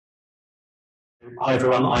Hi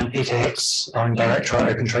everyone, I'm Peter Hicks. I'm Director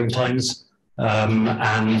at OpenTrainTimes.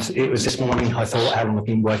 And it was this morning I thought how long I've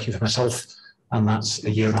been working for myself, and that's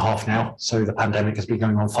 1.5 years now. So the pandemic has been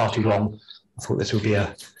going on far too long. I thought this would be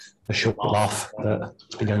a short laugh, but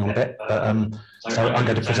it's been going on a bit. But so I'm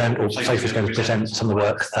going to present, or Sophie's going to present some of the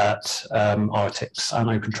work that Iotics and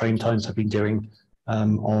OpenTrainTimes have been doing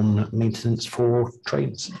on maintenance for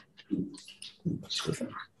trains.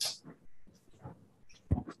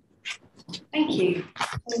 Thank you.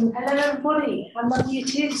 Hello everybody, how lovely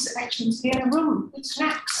it is actually to be in a room with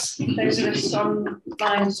snacks. Those of us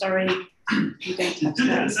online, sorry, you don't have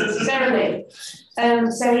snacks necessarily.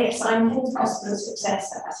 So yes, I'm Head of Customer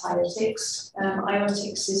Success at Iotics.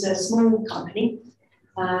 Iotics is a small company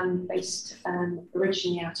based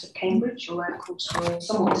originally out of Cambridge, although of course we're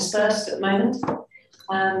somewhat dispersed at the moment,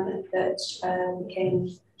 that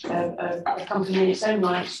became a company in its own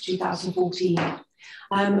right in 2014.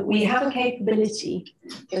 We have a capability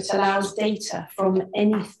that allows data from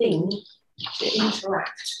anything to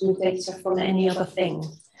interact with data from any other thing.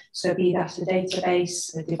 So be that a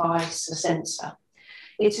database, a device, a sensor.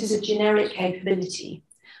 It is a generic capability,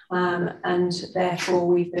 and therefore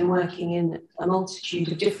we've been working in a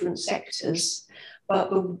multitude of different sectors,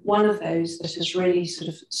 but one of those that has really sort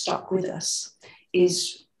of stuck with us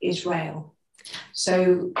is rail.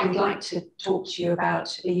 So we'd like to talk to you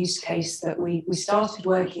about a use case that we started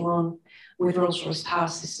working on with Rolls-Royce Power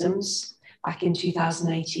Systems back in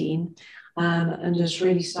 2018, and has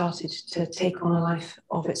really started to take on a life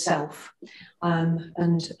of itself,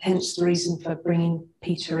 and hence the reason for bringing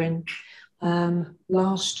Peter in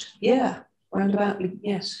last year, round about,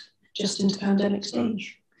 yes, just into pandemic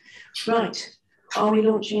stage. Right, are we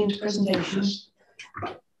launching into presentations?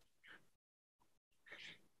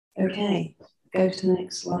 Okay. Go to the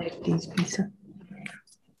next slide, please, Peter.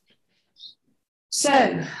 So,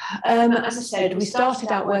 as I said, we started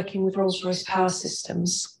out working with Rolls-Royce Power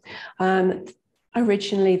Systems.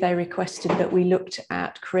 Originally, they requested that we looked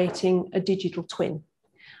at creating a digital twin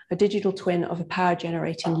of a power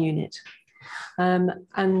generating unit.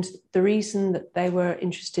 And the reason that they were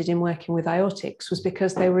interested in working with Iotics was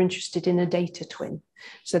because they were interested in a data twin.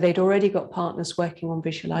 So they'd already got partners working on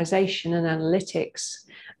visualization and analytics,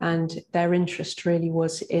 and their interest really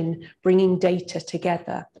was in bringing data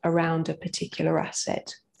together around a particular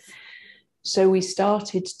asset. So we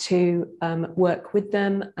started to work with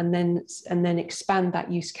them and then expand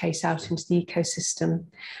that use case out into the ecosystem.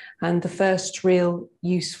 And the first real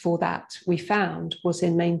use for that we found was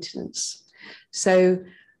in maintenance. So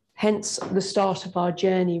hence the start of our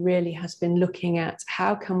journey really has been looking at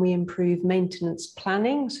how can we improve maintenance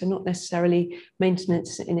planning, so not necessarily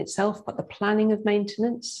maintenance in itself, but the planning of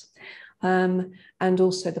maintenance, and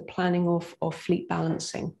also the planning of fleet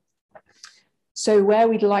balancing. So where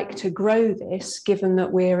we'd like to grow this, given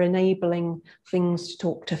that we're enabling things to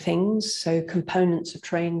talk to things, so components of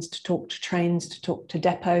trains to talk to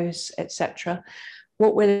depots, etc.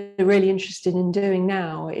 What we're really interested in doing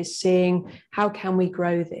now is seeing how can we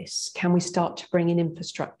grow this? Can we start to bring in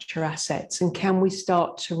infrastructure assets? And can we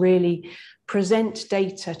start to really present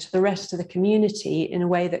data to the rest of the community in a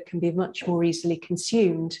way that can be much more easily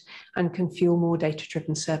consumed and can fuel more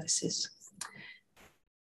data-driven services?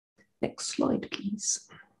 Next slide, please.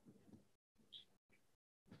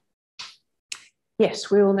 Yes,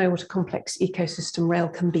 we all know what a complex ecosystem rail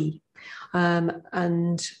can be.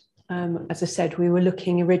 As I said, we were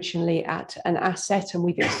looking originally at an asset and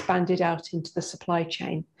we've expanded out into the supply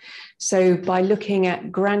chain. So by looking at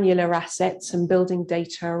granular assets and building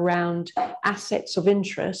data around assets of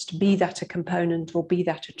interest, be that a component or be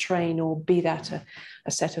that a train or be that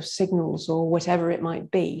a set of signals or whatever it might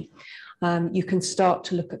be, you can start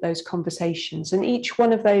to look at those conversations. And each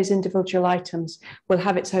one of those individual items will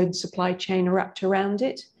have its own supply chain wrapped around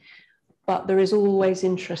it. But there is always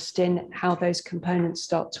interest in how those components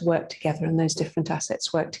start to work together and those different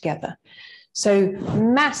assets work together. So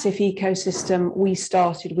massive ecosystem, we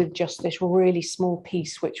started with just this really small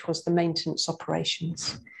piece, which was the maintenance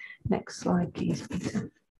operations. Next slide, please,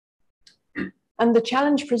 Peter. And the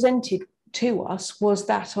challenge presented to us was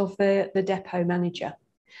that of the depot manager.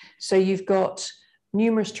 So you've got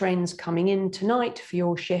numerous trains coming in tonight for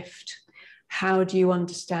your shift. How do you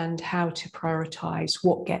understand how to prioritize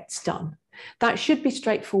what gets done? That should be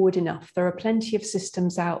straightforward enough. There are plenty of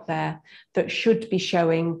systems out there that should be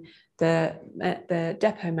showing the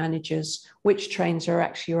depot managers which trains are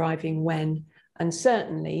actually arriving when, and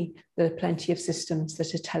certainly there are plenty of systems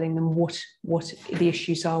that are telling them what the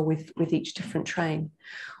issues are with each different train.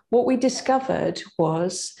 What we discovered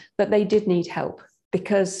was that they did need help,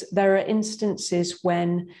 because there are instances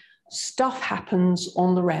when stuff happens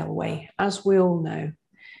on the railway, as we all know.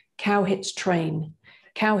 Cow hits train.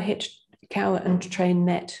 Cow and train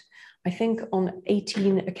met, I think, on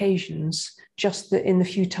 18 occasions, just in the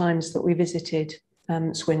few times that we visited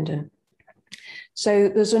Swindon. So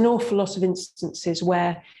there's an awful lot of instances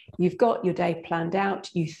where you've got your day planned out,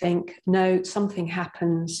 you think, no, something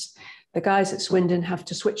happens. The guys at Swindon have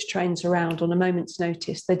to switch trains around on a moment's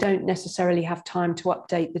notice. They don't necessarily have time to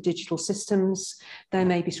update the digital systems. They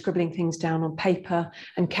may be scribbling things down on paper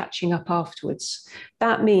and catching up afterwards.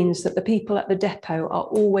 That means that the people at the depot are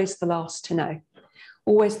always the last to know.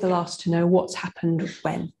 Always the last to know what's happened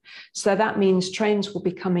when. So that means trains will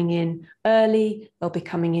be coming in early, they'll be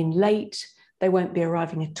coming in late, they won't be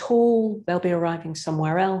arriving at all, they'll be arriving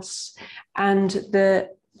somewhere else. And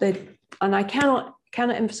I cannot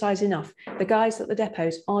emphasize enough, the guys at the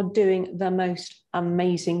depots are doing the most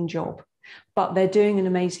amazing job, but they're doing an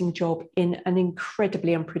amazing job in an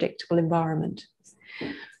incredibly unpredictable environment.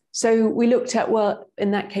 So we looked at, well,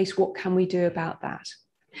 in that case, what can we do about that?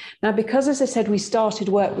 Now, because, as I said, we started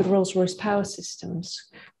work with Rolls-Royce Power Systems,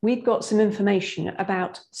 we've got some information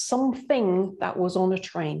about something that was on a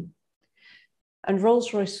train. And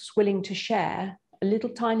Rolls-Royce was willing to share a little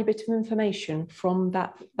tiny bit of information from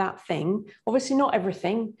that thing. Obviously not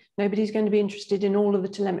everything. Nobody's going to be interested in all of the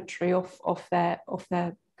telemetry of their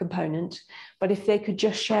component, but if they could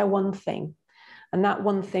just share one thing, and that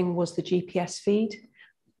one thing was the GPS feed.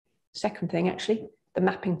 Second thing, actually, the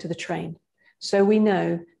mapping to the train. So we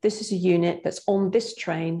know this is a unit that's on this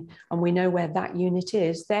train and we know where that unit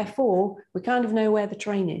is. Therefore, we kind of know where the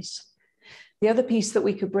train is. The other piece that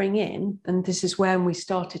we could bring in, and this is when we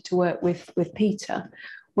started to work with Peter,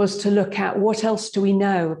 was to look at what else do we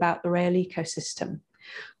know about the rail ecosystem?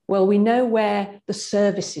 Well, we know where the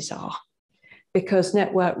services are, because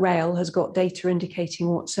Network Rail has got data indicating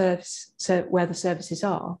where the services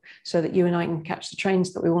are, so that you and I can catch the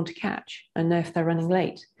trains that we want to catch and know if they're running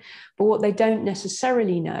late. But what they don't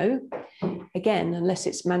necessarily know, again, unless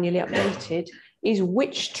it's manually updated, is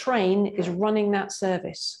which train is running that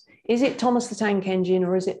service. Is it Thomas the Tank Engine,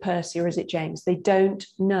 or is it Percy, or is it James? They don't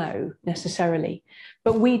know necessarily,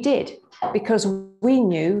 but we did, because we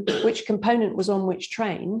knew which component was on which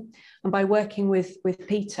train. And by working with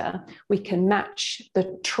Peter, we can match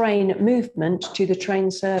the train movement to the train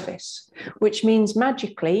service, which means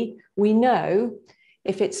magically we know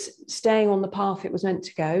if it's staying on the path it was meant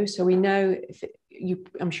to go. So we know,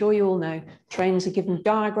 I'm sure you all know, trains are given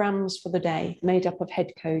diagrams for the day made up of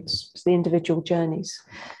head codes, the individual journeys.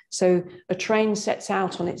 So a train sets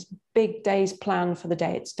out on its big day's plan for the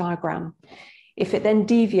day, its diagram. If it then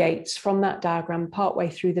deviates from that diagram partway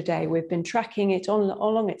through the day, we've been tracking it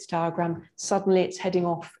along its diagram, suddenly it's heading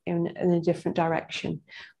off in a different direction.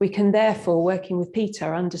 We can therefore, working with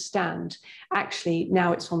Peter, understand, actually,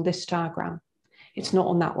 now it's on this diagram. It's not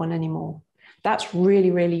on that one anymore. That's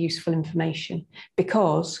really, really useful information,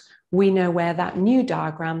 because we know where that new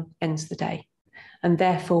diagram ends the day. And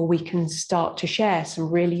therefore we can start to share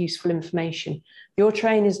some really useful information. Your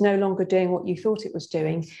train is no longer doing what you thought it was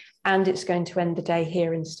doing, and it's going to end the day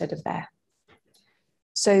here instead of there.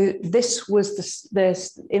 So this was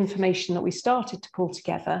the information that we started to pull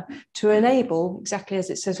together to enable, exactly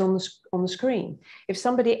as it says on the screen. If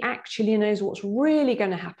somebody actually knows what's really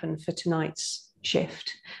going to happen for tonight's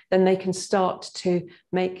shift, then they can start to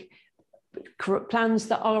make plans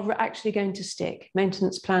that are actually going to stick,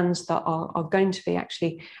 maintenance plans that are going to be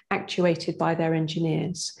actually actuated by their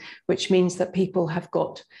engineers, which means that people have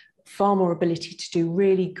got far more ability to do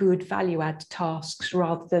really good value-add tasks,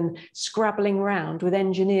 rather than scrabbling around with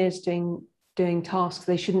engineers doing tasks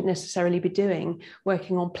they shouldn't necessarily be doing,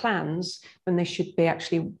 working on plans when they should be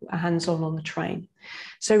actually hands-on on the train.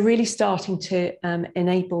 So really starting to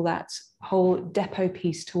enable that whole depot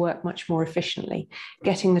piece to work much more efficiently,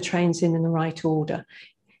 getting the trains in the right order.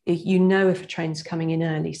 You know if a train's coming in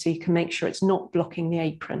early, so you can make sure it's not blocking the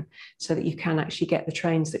apron, so that you can actually get the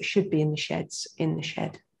trains that should be in the sheds in the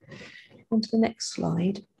shed. On to the next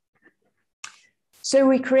slide. So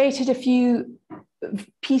we created a few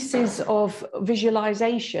pieces of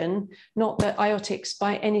visualization, not that Iotics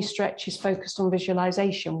by any stretch is focused on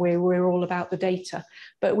visualization, where we're all about the data,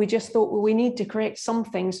 but we just thought, well, we need to create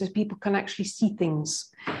something so people can actually see things.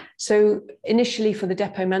 So initially for the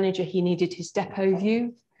depot manager, he needed his depot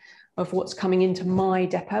view of what's coming into my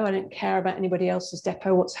depot. I don't care about anybody else's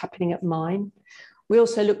depot, what's happening at mine. We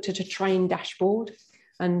also looked at a train dashboard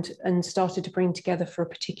and started to bring together for a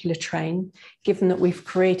particular train, given that we've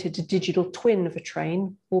created a digital twin of a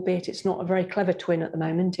train, albeit it's not a very clever twin at the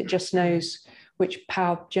moment. It just knows which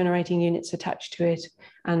power generating units attached to it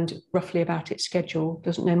and roughly about its schedule,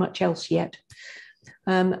 doesn't know much else yet.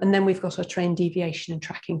 And then we've got our train deviation and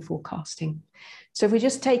tracking forecasting. So if we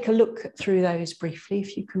just take a look through those briefly,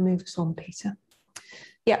 if you can move us on, Peter.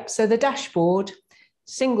 Yep, so the dashboard,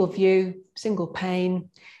 single view, single pane.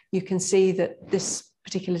 You can see that this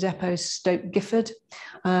particular depot is Stoke Gifford.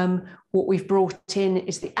 What we've brought in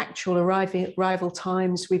is the actual arrival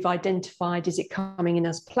times. We've identified, is it coming in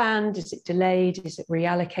as planned? Is it delayed? Is it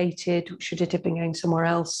reallocated? Should it have been going somewhere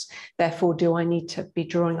else? Therefore, do I need to be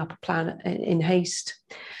drawing up a plan in haste?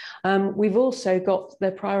 We've also got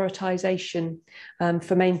the prioritisation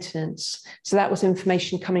for maintenance. So that was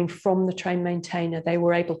information coming from the train maintainer. They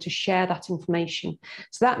were able to share that information.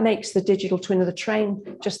 So that makes the digital twin of the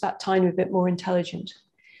train just that tiny bit more intelligent.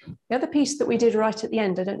 The other piece that we did right at the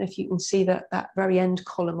end, I don't know if you can see that very end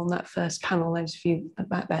column on that first panel, those of you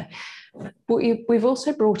back there, but we've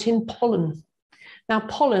also brought in pollen. Now,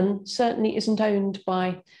 pollen certainly isn't owned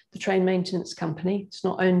by the train maintenance company. It's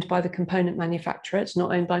not owned by the component manufacturer. It's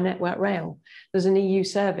not owned by Network Rail. There's an EU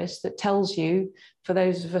service that tells you, for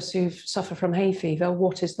those of us who suffer from hay fever,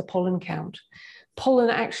 what is the pollen count. Pollen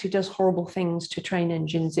actually does horrible things to train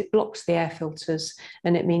engines. It blocks the air filters,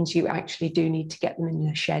 and it means you actually do need to get them in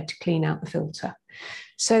the shed to clean out the filter.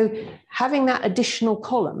 So having that additional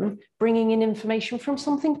column, bringing in information from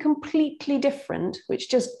something completely different, which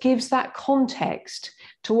just gives that context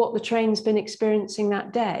to what the train's been experiencing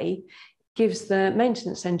that day, gives the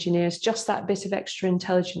maintenance engineers just that bit of extra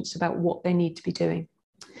intelligence about what they need to be doing.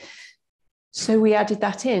 So we added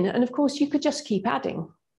that in, and of course you could just keep adding.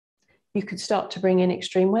 You could start to bring in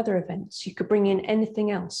extreme weather events. You could bring in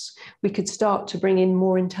anything else. We could start to bring in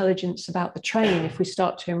more intelligence about the train if we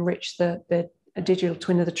start to enrich the digital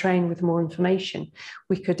twin of the train with more information.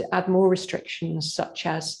 We could add more restrictions such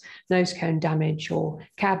as nose cone damage or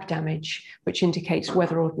cab damage, which indicates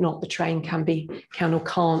whether or not the train can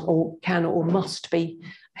or must be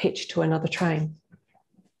hitched to another train.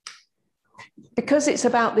 Because it's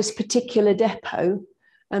about this particular depot,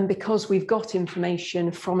 and because we've got information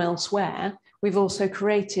from elsewhere, we've also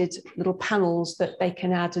created little panels that they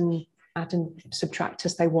can add and subtract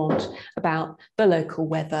as they want about the local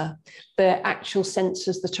weather, the actual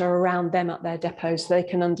sensors that are around them at their depots, so they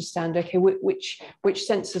can understand, okay, which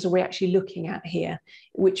sensors are we actually looking at here?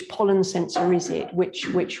 Which pollen sensor is it? Which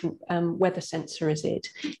weather sensor is it?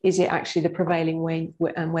 Is it actually the prevailing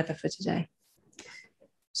weather for today?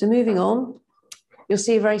 So moving on. You'll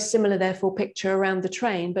see a very similar, therefore, picture around the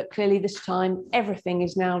train, but clearly this time everything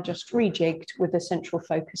is now just rejigged with the central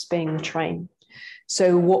focus being the train.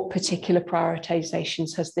 So what particular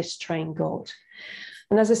prioritizations has this train got?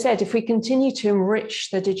 And as I said, if we continue to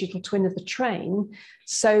enrich the digital twin of the train,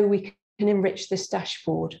 so we can enrich this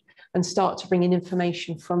dashboard and start to bring in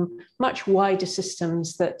information from much wider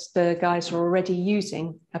systems that the guys are already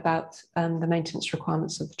using about the maintenance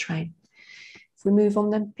requirements of the train. If we move on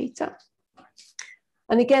then, Peter.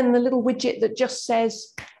 And again, the little widget that just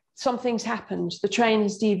says something's happened, the train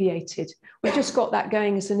has deviated. We've just got that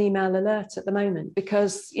going as an email alert at the moment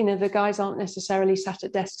because, you know, the guys aren't necessarily sat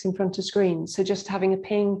at desks in front of screens. So just having a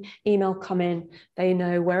ping email come in, they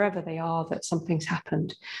know wherever they are that something's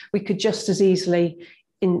happened. We could just as easily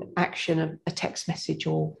in action a text message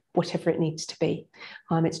or whatever it needs to be.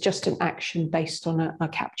 It's just an action based on a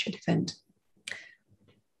captured event.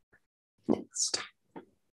 Next.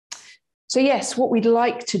 So yes, what we'd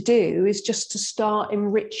like to do is just to start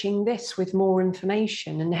enriching this with more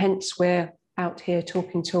information, and hence we're out here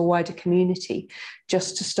talking to a wider community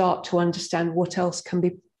just to start to understand what else can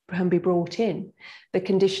be brought in. The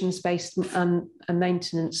conditions-based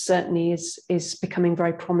maintenance certainly is becoming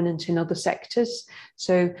very prominent in other sectors.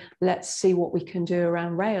 So let's see what we can do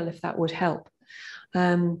around rail if that would help.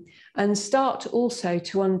 And start also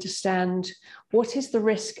to understand what is the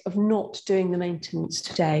risk of not doing the maintenance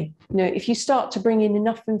today. You know, if you start to bring in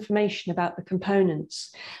enough information about the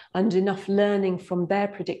components and enough learning from their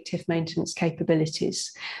predictive maintenance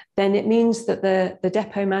capabilities, then it means that the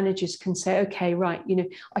depot managers can say, okay, right, you know,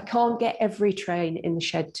 I can't get every train in the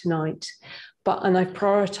shed tonight, and I've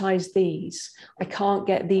prioritized these. I can't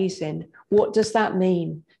get these in. What does that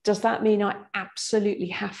mean? Does that mean I absolutely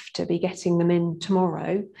have to be getting them in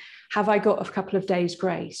tomorrow? Have I got a couple of days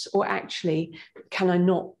grace? Or actually, can I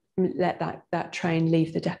not let that train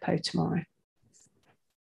leave the depot tomorrow?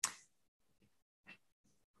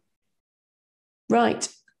 Right.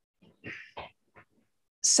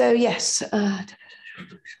 So yes,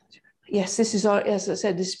 yes, this is our, as I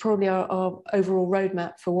said, this is probably our overall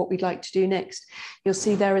roadmap for what we'd like to do next. You'll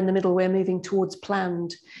see there in the middle, we're moving towards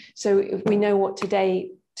planned. So if we know what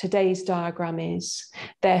today today's diagram is.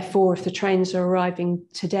 Therefore, if the trains are arriving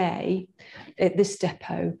today at this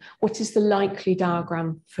depot, what is the likely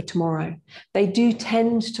diagram for tomorrow? They do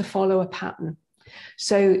tend to follow a pattern.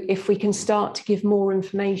 So if we can start to give more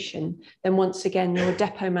information, then once again, your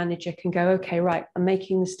depot manager can go, okay, right, I'm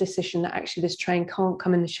making this decision that actually this train can't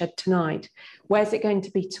come in the shed tonight. Where's it going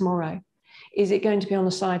to be tomorrow? Is it going to be on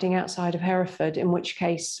the siding outside of Hereford, in which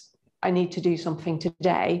case I need to do something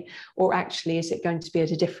today? Or actually, is it going to be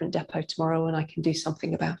at a different depot tomorrow and I can do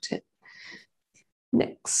something about it?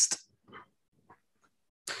 Next.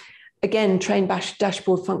 Again, train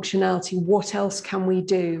dashboard functionality. What else can we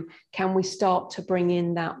do? Can we start to bring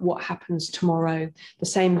in that what happens tomorrow?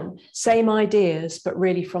 The same ideas, but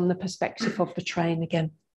really from the perspective of the train again.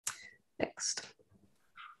 Next.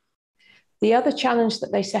 The other challenge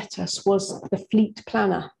that they set us was the fleet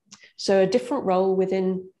planner. So a different role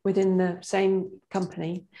within the same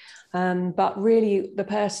company, but really the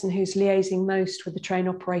person who's liaising most with the train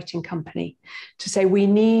operating company to say, we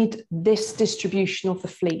need this distribution of the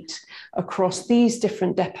fleet across these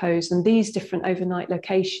different depots and these different overnight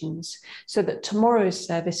locations so that tomorrow's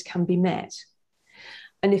service can be met.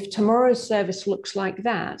 And if tomorrow's service looks like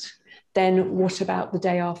that, then what about the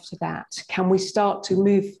day after that? Can we start to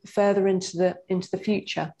move further into the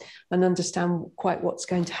future and understand quite what's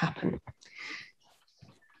going to happen?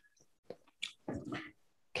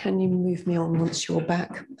 Can you move me on once you're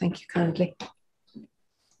back? Thank you kindly.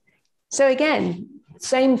 So again,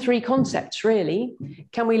 same three concepts really.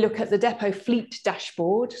 Can we look at the depot fleet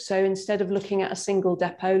dashboard? So instead of looking at a single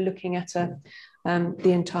depot, looking at the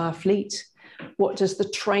entire fleet. What does the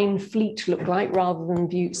train fleet look like rather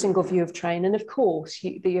than single view of train? And of course,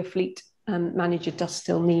 your fleet manager does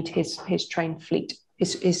still need his train fleet,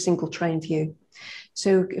 his single train view.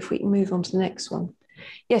 So if we can move on to the next one.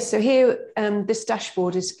 Yes, so here this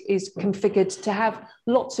dashboard is configured to have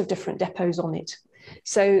lots of different depots on it.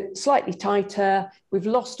 So slightly tighter, we've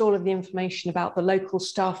lost all of the information about the local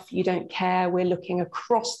stuff, you don't care, we're looking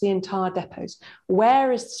across the entire depots.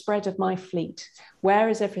 Where is the spread of my fleet? Where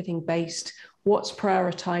is everything based? What's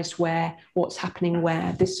prioritised where? What's happening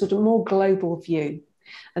where? This sort of more global view.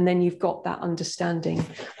 And then you've got that understanding,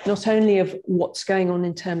 not only of what's going on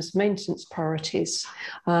in terms of maintenance priorities,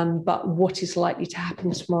 but what is likely to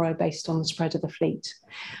happen tomorrow based on the spread of the fleet.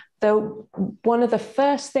 Though one of the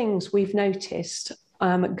first things we've noticed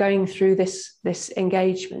going through this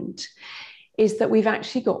engagement is that we've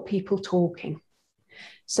actually got people talking.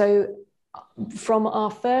 So from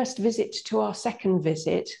our first visit to our second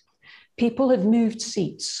visit, people had moved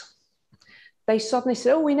seats. They suddenly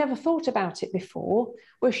said, oh, we never thought about it before.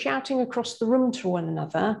 We're shouting across the room to one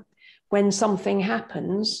another when something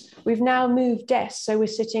happens. We've now moved desks, so we're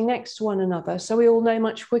sitting next to one another, so we all know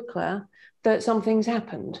much quicker that something's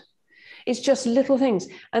happened. It's just little things.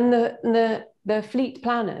 And the fleet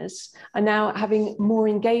planners are now having more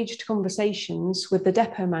engaged conversations with the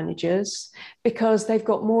depot managers because they've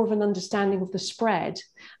got more of an understanding of the spread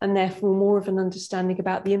and therefore more of an understanding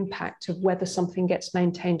about the impact of whether something gets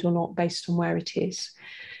maintained or not based on where it is.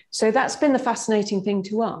 So that's been the fascinating thing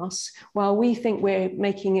to us. While we think we're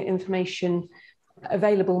making information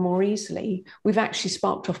available more easily, we've actually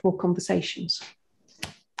sparked off more conversations.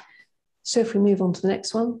 So if we move on to the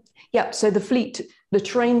next one. Yeah, so the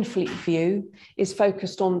train fleet view is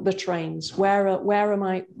focused on the trains. Where are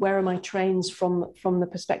my trains from the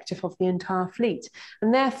perspective of the entire fleet?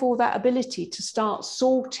 And therefore that ability to start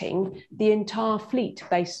sorting the entire fleet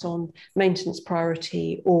based on maintenance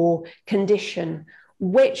priority or condition.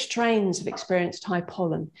 Which trains have experienced high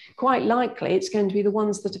pollen? Quite likely it's going to be the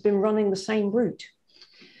ones that have been running the same route,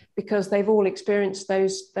 because they've all experienced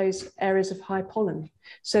those areas of high pollen.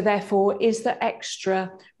 So therefore, is there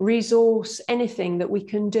extra resource, anything that we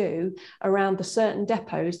can do around the certain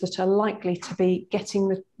depots that are likely to be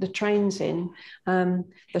getting the trains in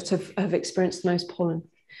that have experienced the most pollen?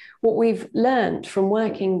 What we've learned from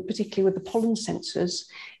working particularly with the pollen sensors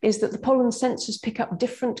is that the pollen sensors pick up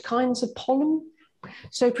different kinds of pollen.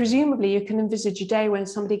 So presumably you can envisage a day when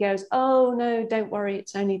somebody goes, oh no, don't worry,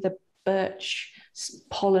 it's only the birch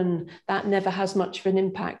pollen, that never has much of an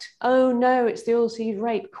impact. Oh no, it's the oilseed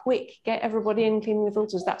rape, quick, get everybody in, cleaning the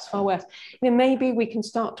filters, that's far worse. Maybe we can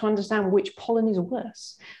start to understand which pollen is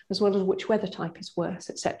worse, as well as which weather type is worse,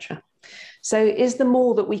 etc. So is there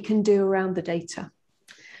more that we can do around the data?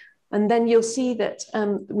 And then you'll see that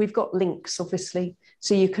we've got links, obviously,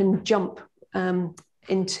 so you can jump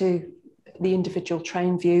into the individual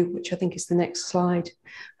train view, which I think is the next slide.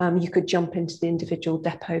 You could jump into the individual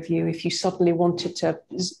depot view if you suddenly wanted to,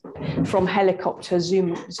 from helicopter,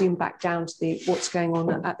 zoom back down to what's going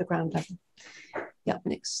on at the ground level. Yeah,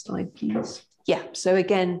 next slide, please. Yeah, so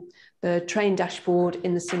again, the train dashboard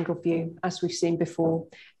in the single view, as we've seen before,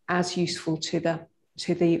 as useful to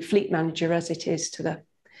the fleet manager as it is to the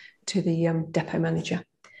depot manager.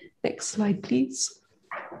 Next slide, please.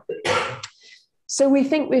 So we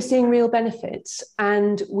think we're seeing real benefits,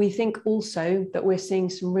 and we think also that we're seeing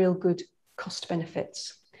some real good cost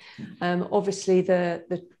benefits. Obviously,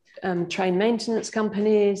 the train maintenance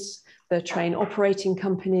companies, the train operating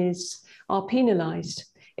companies are penalised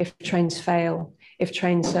if trains fail, if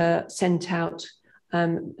trains are sent out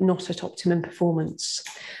not at optimum performance.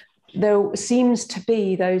 There seems to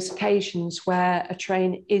be those occasions where a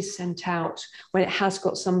train is sent out when it has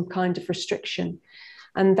got some kind of restriction,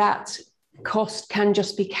 and that cost can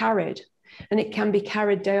just be carried, and it can be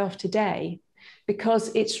carried day after day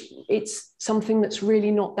because it's something that's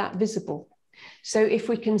really not that visible. So if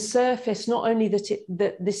we can surface not only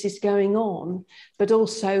that this is going on, but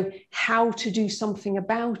also how to do something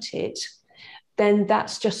about it, then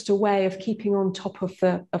that's just a way of keeping on top of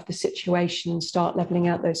the situation and start levelling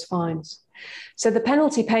out those fines. So the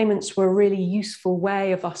penalty payments were a really useful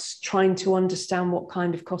way of us trying to understand what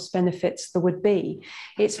kind of cost benefits there would be.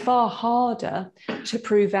 It's far harder to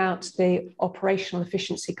prove out the operational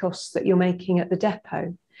efficiency costs that you're making at the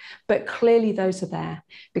depot. But clearly those are there,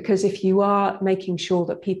 because if you are making sure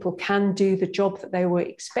that people can do the job that they were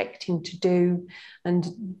expecting to do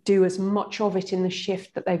and do as much of it in the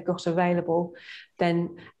shift that they've got available,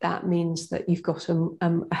 then that means that you've got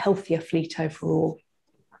a healthier fleet overall.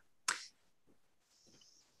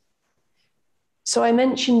 So I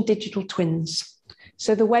mentioned digital twins.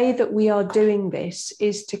 So the way that we are doing this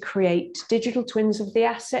is to create digital twins of the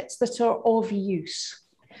assets that are of use.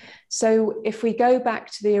 So if we go back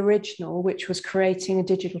to the original, which was creating a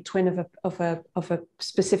digital twin of a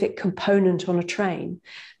specific component on a train,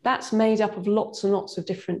 that's made up of lots and lots of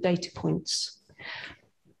different data points.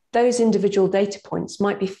 Those individual data points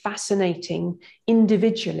might be fascinating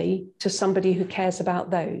individually to somebody who cares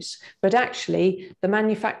about those, but actually the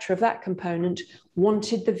manufacturer of that component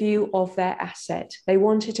wanted the view of their asset. They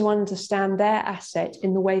wanted to understand their asset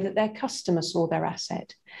in the way that their customer saw their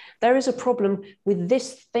asset. There is a problem with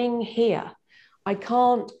this thing here. I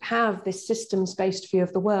can't have this systems-based view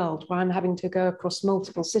of the world where I'm having to go across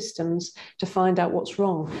multiple systems to find out what's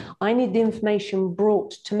wrong. I need the information brought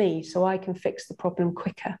to me so I can fix the problem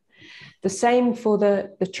quicker. The same for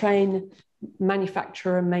the train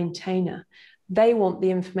manufacturer and maintainer. They want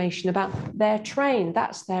the information about their train.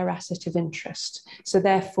 That's their asset of interest. So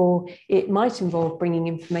therefore, it might involve bringing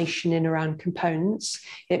information in around components.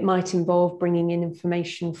 It might involve bringing in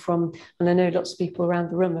information from, and I know lots of people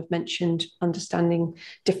around the room have mentioned understanding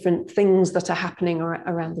different things that are happening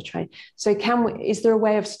around the train. So is there a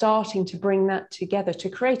way of starting to bring that together to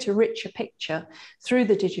create a richer picture through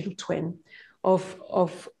the digital twin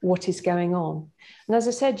of what is going on? And as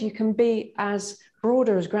I said, you can be as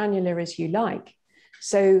broader, as granular as you like.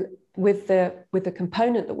 So with the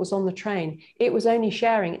component that was on the train, it was only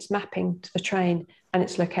sharing its mapping to the train and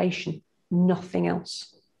its location, nothing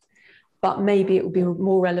else. But maybe it will be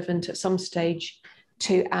more relevant at some stage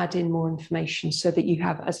to add in more information so that you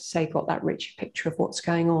have, as I say, got that richer picture of what's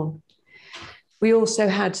going on. We also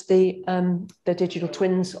had the digital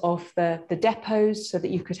twins of the depots so that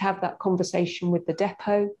you could have that conversation with the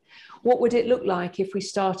depot. What would it look like if we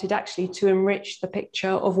started actually to enrich the picture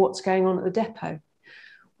of what's going on at the depot?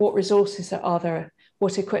 What resources are there?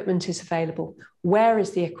 What equipment is available? Where is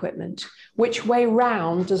the equipment? Which way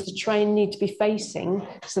round does the train need to be facing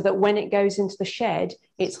so that when it goes into the shed,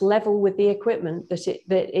 it's level with the equipment that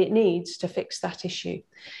it needs to fix that issue?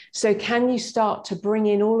 So can you start to bring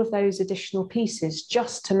in all of those additional pieces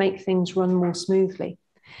just to make things run more smoothly?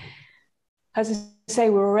 As I say,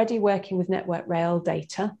 we're already working with Network Rail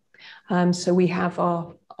data. So we have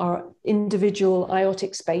our individual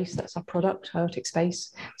Iotic space, that's our product, Iotic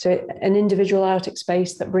space. So an individual Iotic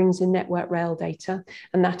space that brings in Network Rail data,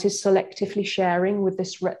 and that is selectively sharing with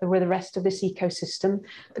the rest of this ecosystem,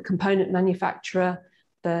 the component manufacturer,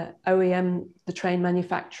 the OEM, the train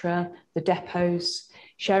manufacturer, the depots,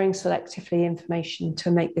 sharing selectively information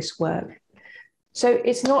to make this work. So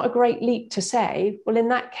it's not a great leap to say, well, in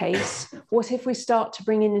that case, what if we start to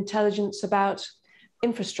bring in intelligence about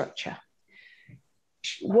infrastructure?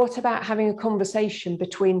 What about having a conversation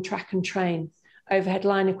between track and train, overhead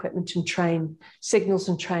line equipment and train, signals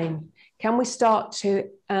and train? Can we start to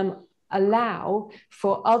allow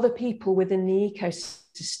for other people within the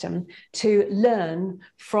ecosystem to learn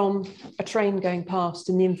from a train going past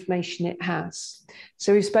and the information it has.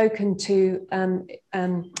 So we've spoken to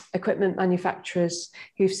equipment manufacturers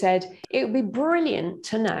who've said it would be brilliant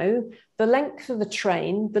to know the length of the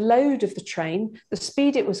train, the load of the train, the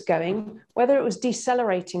speed it was going, whether it was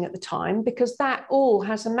decelerating at the time, because that all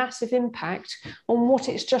has a massive impact on what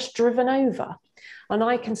it's just driven over. And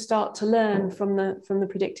I can start to learn from the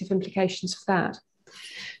predictive implications of that.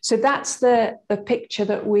 So that's the picture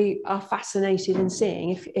that we are fascinated in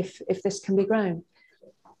seeing if this can be grown.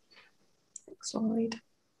 Next slide.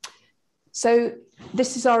 So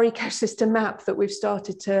this is our ecosystem map that we've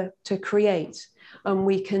started to create. And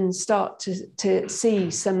we can start to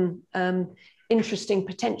see some interesting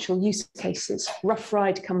potential use cases. Rough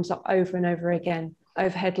ride comes up over and over again.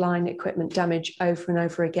 Overhead line equipment damage over and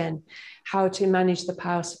over again. How to manage the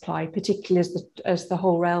power supply, particularly as the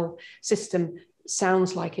whole rail system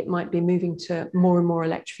sounds like it might be moving to more and more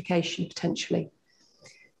electrification potentially.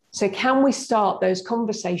 So can we start those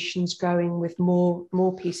conversations going with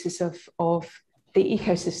more pieces of the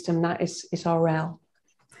ecosystem that is our rail?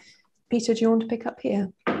 Peter, do you want to pick up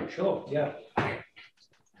here? Sure, yeah.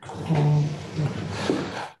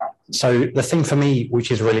 So the thing for me,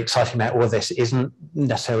 which is really exciting about all of this, isn't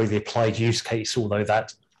necessarily the applied use case, although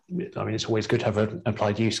that, I mean, it's always good to have an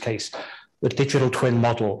applied use case. The digital twin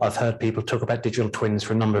model, I've heard people talk about digital twins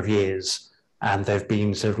for a number of years, and they've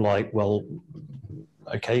been sort of like, well,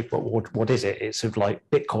 okay, but what is it? It's sort of like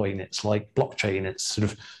Bitcoin, it's like blockchain,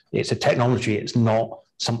 it's a technology, it's not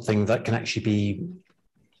something that can actually be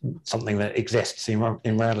something that exists in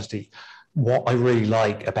reality. What I really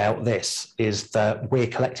like about this is that we're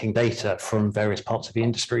collecting data from various parts of the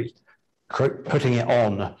industry, putting it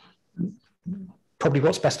on probably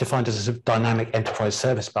what's best defined as a dynamic enterprise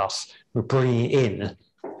service bus. We're bringing it in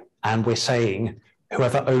and we're saying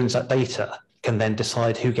whoever owns that data can then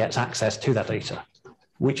decide who gets access to that data,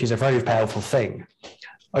 which is a very powerful thing.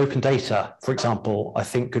 Open data, for example, I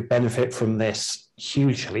think could benefit from this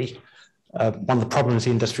hugely. One of the problems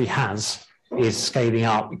the industry has is scaling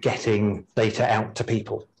up, getting data out to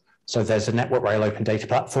people. So there's a Network Rail Open Data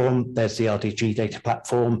Platform, there's the RDG data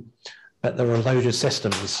platform, but there are a load of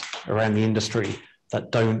systems around the industry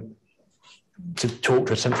that don't, to talk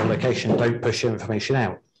to a central location, don't push information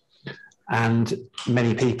out. And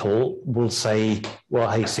many people will say, well,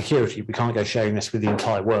 hey, security, we can't go sharing this with the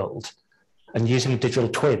entire world. And using a digital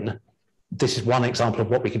twin, this is one example of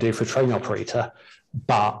what we can do for a train operator.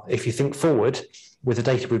 But if you think forward, with the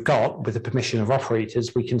data we've got, with the permission of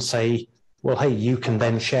operators, we can say, well, hey, you can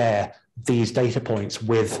then share these data points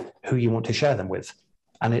with who you want to share them with.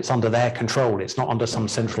 And it's under their control. It's not under some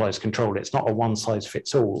centralized control. It's not a one size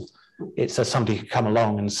fits all. It's that somebody can come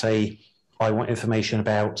along and say, I want information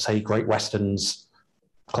about, say, Great Western's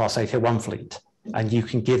Class 801 fleet. And you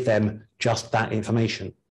can give them just that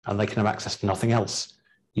information and they can have access to nothing else.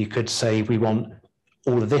 You could say, we want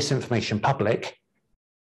all of this information public,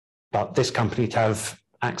 but this company to have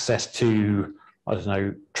access to, I don't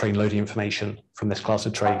know, train loading information from this class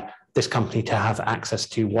of train, this company to have access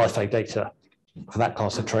to Wi-Fi data for that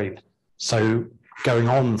class of train. So going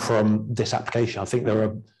on from this application, I think there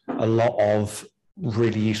are a lot of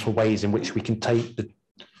really useful ways in which we can take the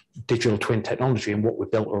digital twin technology and what we've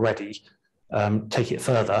built already, take it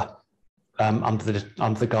further under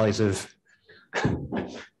the guise of,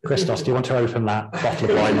 Christos, do you want to open that bottle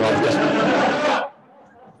of wine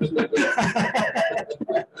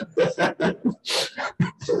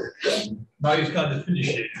Now you've kind of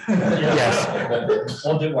finished it. Yes.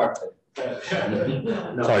 On the work.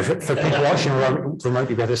 Sorry, for people watching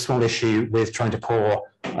remotely, we had a small issue with trying to pour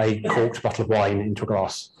a corked bottle of wine into a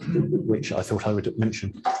glass, which I thought I would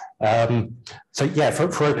mention. So yeah,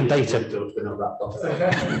 for open data,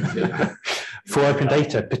 for open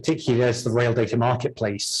data, particularly as the rail data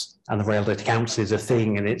marketplace and the rail data council is a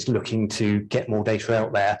thing and it's looking to get more data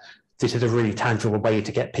out there, this is a really tangible way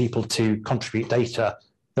to get people to contribute data,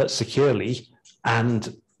 but securely,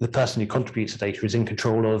 and the person who contributes the data is in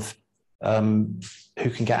control of who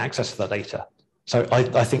can get access to that data. So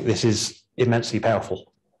I think this is immensely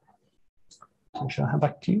powerful. So shall I hand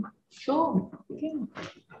back to you? Sure.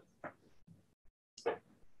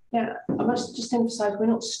 Yeah, I must just emphasise we're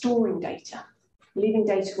not storing data, we're leaving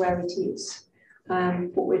data where it is.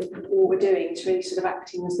 What we're doing is really sort of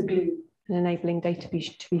acting as the glue and enabling data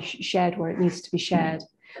to be shared where it needs to be shared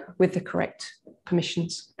with the correct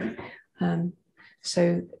permissions.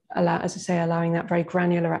 So, as I say, allowing that very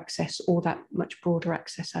granular access or that much broader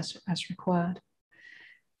access as required.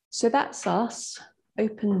 So that's us,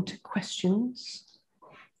 open to questions.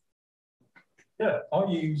 Yeah, I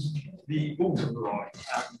use the autumn ride,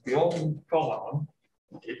 and beyond pollen,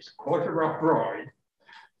 it's quite a rough ride,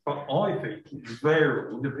 but I think it's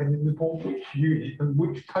variable depending upon which unit and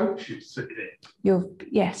which coach you sit in.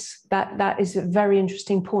 Yes, that is a very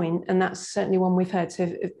interesting point, and that's certainly one we've heard.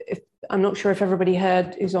 So if I'm not sure if everybody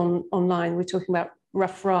heard who's online, we're talking about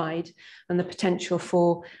rough ride and the potential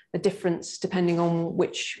for a difference depending on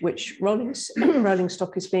which rolling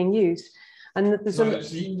stock is being used. And there's it's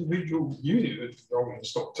the individual unit of the rolling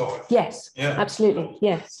stock type. Yes, yeah, absolutely.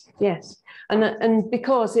 Yes. And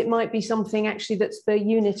because it might be something actually that's the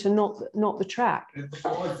unit and not the track. That's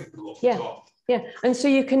what I think a lot of yeah. the time. Yeah, and so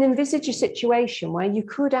you can envisage a situation where you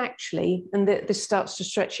could actually, and this starts to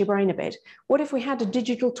stretch your brain a bit, what if we had a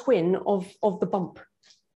digital twin of the bump?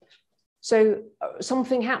 So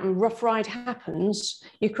something happened, rough ride happens,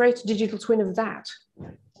 you create a digital twin of that.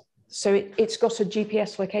 So it's got a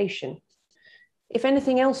GPS location. If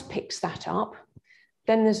anything else picks that up,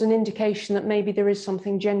 then there's an indication that maybe there is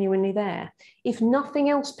something genuinely there. If nothing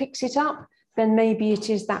else picks it up, then maybe it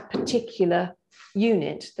is that particular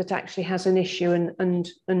unit that actually has an issue and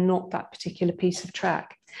not that particular piece of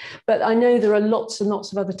track. But I know there are lots and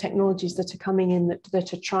lots of other technologies that are coming in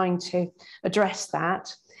that are trying to address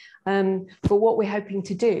that. But what we're hoping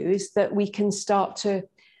to do is that we can start to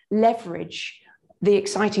leverage the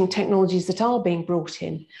exciting technologies that are being brought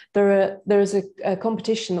in. There is a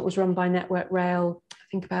competition that was run by Network Rail, I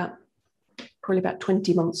think probably about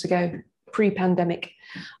 20 months ago, pre-pandemic,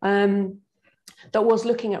 that was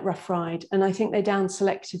looking at rough ride, and I think they down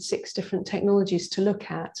selected 6 different technologies to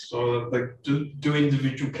look at. So do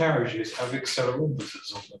individual carriages have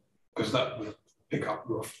accelerometers on them? Because that would pick up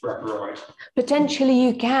rough ride. Potentially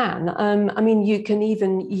you can. I mean, you can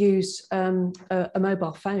even use a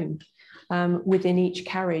mobile phone within each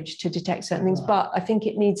carriage to detect certain things, but I think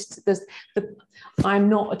it needs I'm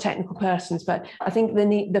not a technical person, but I think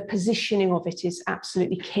the positioning of it is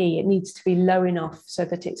absolutely key. It needs to be low enough so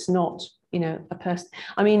that it's not, a person.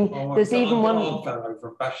 I mean, there's even one. I fell over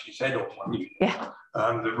and bashed his head off one unit. Yeah.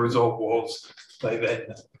 And the result was they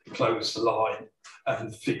then closed the line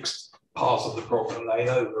and fixed parts of the problem. They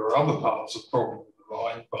know there are other parts of the problem with the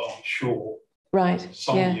line, but I'm sure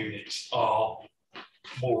some units are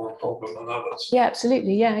more a problem than others. Yeah,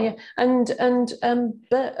 absolutely. Yeah. And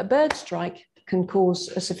a bird strike can cause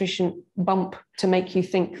a sufficient bump to make you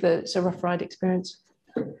think that it's a rough ride experience.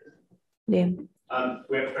 Yeah.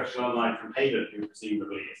 We have a question online from Hayden, who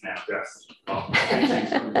presumably is now dressed. I'm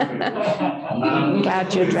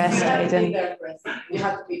glad you're dressed, Hayden. You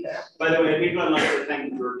have to be there. By the way, people online say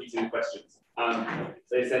thank you for repeating the questions.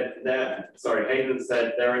 They said Hayden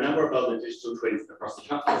said there are a number of other digital twins across the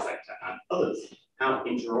transport sector and others. How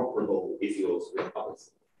interoperable is yours with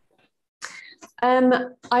others?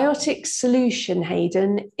 Iotics solution,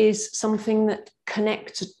 Hayden, is something that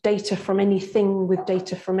connects data from anything with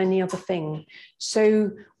data from any other thing.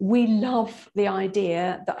 So we love the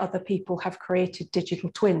idea that other people have created digital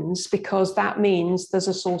twins, because that means there's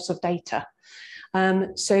a source of data.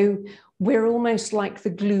 So we're almost like the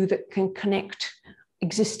glue that can connect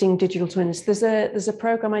existing digital twins. There's a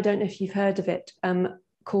program, I don't know if you've heard of it,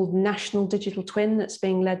 called National Digital Twin that's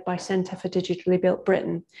being led by Centre for Digitally Built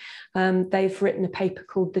Britain. They've written a paper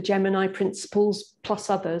called the Gemini Principles, plus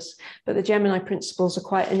others, but the Gemini Principles are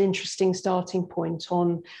quite an interesting starting point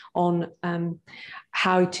on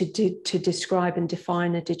how to describe and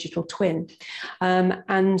define a digital twin.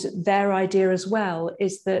 And their idea as well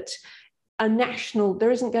is that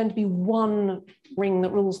there isn't going to be one ring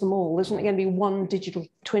that rules them all. There isn't going to be one digital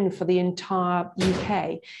twin for the entire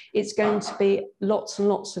UK. It's going to be lots and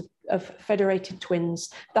lots of federated twins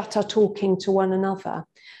that are talking to one another.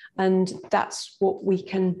 And that's what we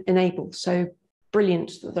can enable. So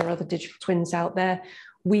brilliant that there are other digital twins out there.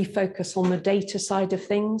 We focus on the data side of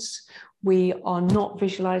things. We are not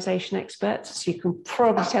visualization experts, so you can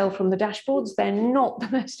probably tell from the dashboards, they're not the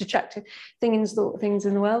most attractive things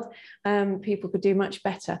in the world. People could do much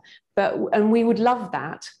better, and we would love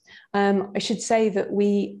that. I should say that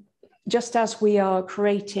just as we are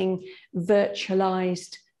creating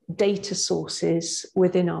virtualized data sources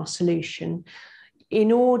within our solution,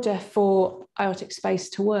 in order for Iotic Space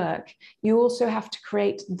to work, you also have to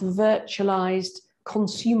create the virtualized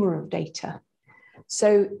consumer of data.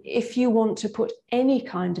 So if you want to put any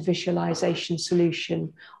kind of visualization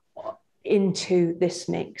solution into this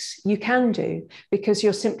mix, you can do, because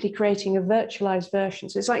you're simply creating a virtualized version.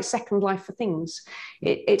 So it's like Second Life for things.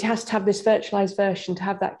 It has to have this virtualized version to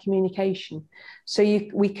have that communication. So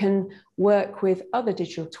we can work with other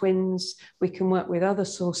digital twins, we can work with other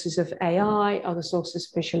sources of AI, other sources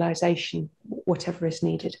of visualization, whatever is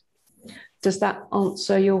needed. Does that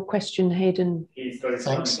answer your question, Hayden? He's got his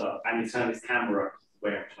thumbs up and he's turned his camera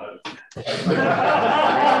when it's closed. I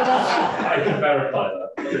can verify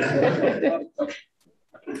that.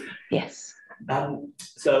 Yes.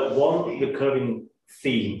 So one recurring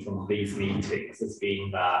theme from these meetings has been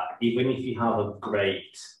that even if you have a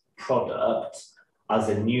great product, as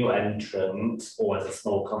a new entrant or as a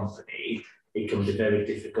small company, it can be very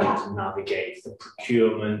difficult to navigate the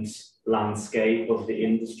procurement landscape of the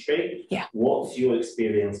industry. Yeah. What's your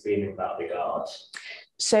experience been in that regard?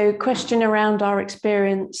 So question around our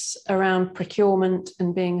experience around procurement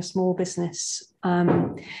and being a small business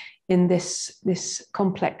in this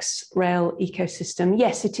complex rail ecosystem.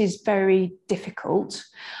 Yes, it is very difficult.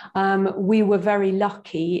 We were very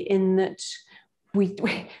lucky in that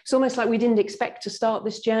it's almost like we didn't expect to start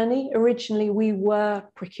this journey. Originally, we were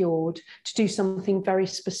procured to do something very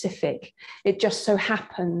specific. It just so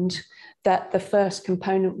happened that the first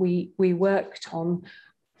component we worked on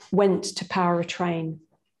went to power a train.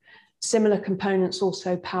 Similar components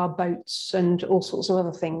also power boats and all sorts of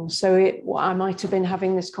other things. So I might have been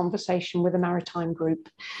having this conversation with a maritime group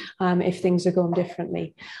if things had gone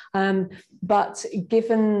differently. But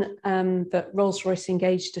given that Rolls-Royce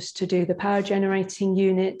engaged us to do the power generating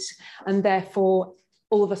unit, and therefore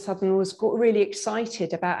all of a sudden got really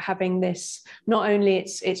excited about having this, not only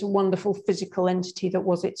its wonderful physical entity that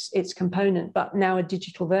was its component, but now a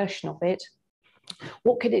digital version of it.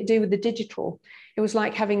 What could it do with the digital? It was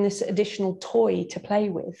like having this additional toy to play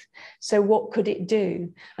with. So what could it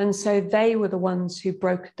do? And so they were the ones who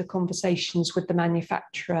brokered the conversations with the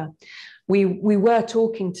manufacturer. We were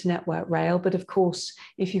talking to Network Rail, but of course,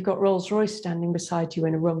 if you've got Rolls-Royce standing beside you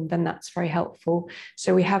in a room, then that's very helpful.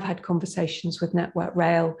 So we have had conversations with Network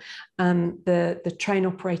Rail. The train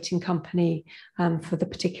operating company for the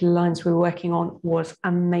particular lines we were working on was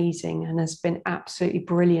amazing and has been absolutely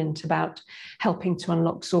brilliant about helping to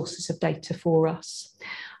unlock sources of data for us.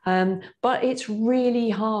 But it's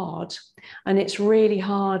really hard, and it's really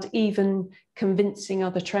hard even convincing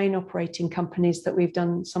other train operating companies that we've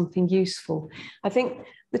done something useful. I think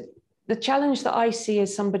the challenge that I see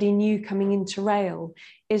as somebody new coming into rail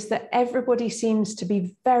is that everybody seems to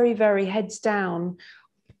be very, very heads down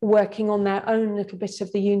working on their own little bit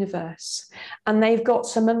of the universe. And they've got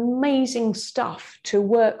some amazing stuff to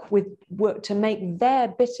work to make their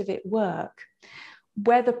bit of it work.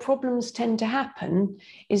 Where the problems tend to happen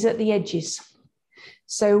is at the edges.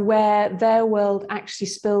 So where their world actually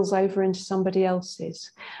spills over into somebody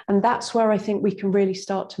else's. And that's where I think we can really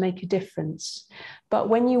start to make a difference. But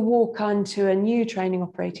when you walk onto a new training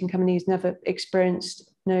operating company who's never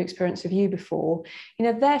no experience of you before,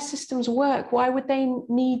 their systems work. Why would they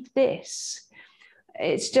need this?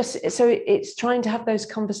 It's just, so it's trying to have those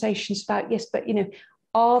conversations about, yes, but,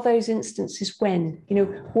 are those instances when,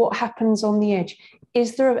 what happens on the edge?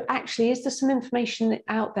 Is there some information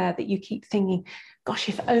out there that you keep thinking, gosh,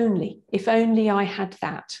 if only I had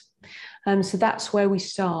that. So that's where we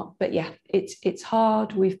start. But yeah, it's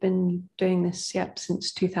hard. We've been doing this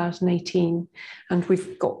since 2018, and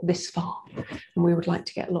we've got this far, and we would like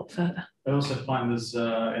to get a lot further. I also find there's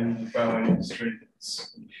in the railway industry,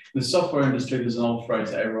 the software industry, there's an old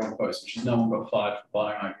phrase that everyone quotes, which is no one got fired for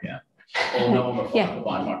buying IBM, or no one got fired for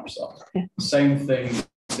buying Microsoft. Yeah. Same thing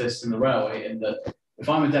exists in the railway, in that if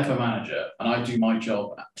I'm a depot manager and I do my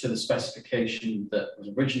job to the specification that was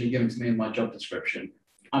originally given to me in my job description,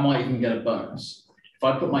 I might even get a bonus. If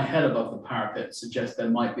I put my head above the parapet and suggest there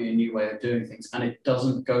might be a new way of doing things and it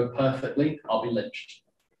doesn't go perfectly, I'll be lynched.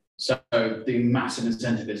 So the massive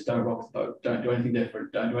incentive is don't rock the boat, don't do anything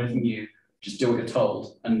different, don't do anything new, just do what you're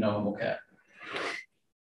told and no one will care.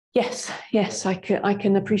 Yes, I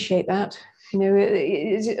can appreciate that.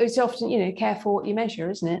 It's often, careful what you measure,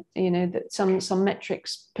 isn't it? That some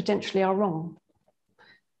metrics potentially are wrong,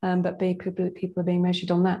 but people are being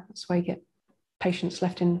measured on that. That's why you get patients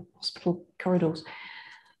left in hospital corridors.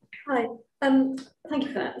 Hi, thank you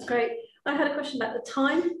for that. That's great. I had a question about the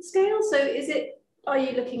time scale. So are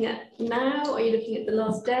you looking at now? Are you looking at the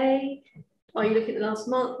last day? Are you looking at the last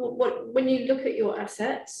month? When you look at your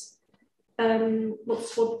assets,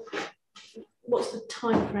 what's the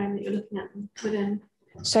time frame that you're looking at within?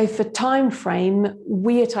 So for time frame,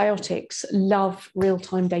 we at Iotics love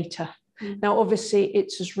real-time data. Now, obviously,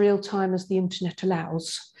 it's as real-time as the internet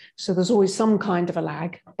allows. So there's always some kind of a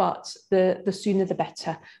lag, but the sooner the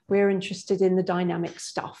better. We're interested in the dynamic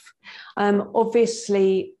stuff.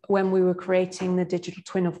 Obviously, when we were creating the digital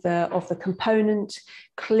twin of the component,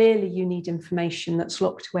 clearly you need information that's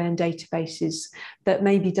locked away in databases that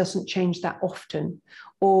maybe doesn't change that often.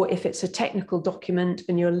 Or if it's a technical document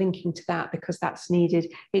and you're linking to that because that's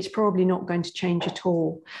needed, it's probably not going to change at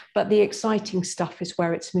all. But the exciting stuff is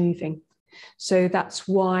where it's moving. So that's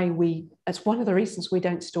why that's one of the reasons we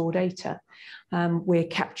don't store data. We're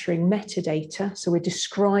capturing metadata, so we're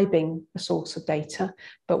describing a source of data,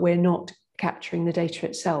 but we're not capturing the data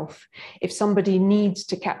itself. If somebody needs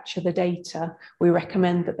to capture the data, we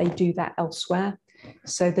recommend that they do that elsewhere.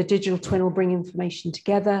 So the digital twin will bring information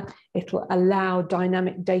together. It'll allow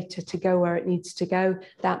dynamic data to go where it needs to go.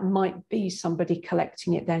 That might be somebody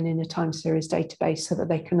collecting it then in a time series database so that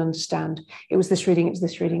they can understand it was this reading, it was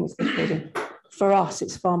this reading, it's this reading. For us,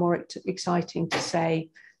 it's far more exciting to say,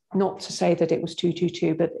 not to say that it was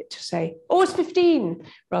 222, but to say, oh, it's 15,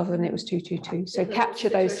 rather than it was 222. So capture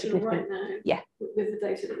those significant, right now, with the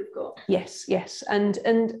data that we've got. Yes, yes, and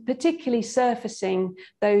particularly surfacing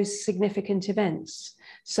those significant events.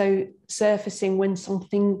 So surfacing when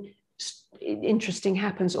something interesting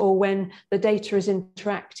happens or when the data is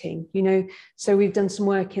interacting, you know. So we've done some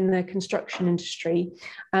work in the construction industry,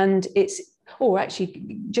 and or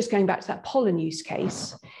actually just going back to that pollen use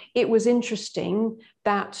case, it was interesting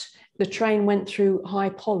that the train went through high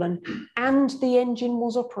pollen and the engine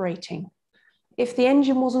was operating. If the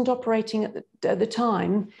engine wasn't operating at the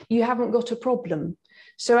time, you haven't got a problem.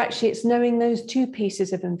 So actually it's knowing those two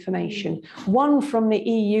pieces of information, one from the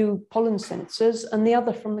EU pollen sensors and the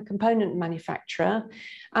other from the component manufacturer,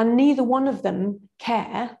 and neither one of them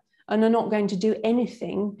care and are not going to do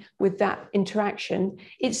anything with that interaction.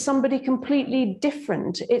 It's somebody completely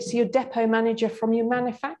different. It's your depot manager from your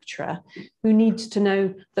manufacturer who needs to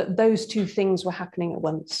know that those two things were happening at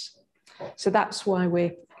once. So that's why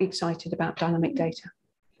we're excited about dynamic data.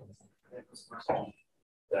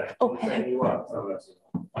 Oh, hello.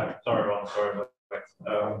 Sorry, Ron,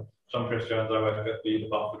 sorry. I'm Chris Jones, I work at the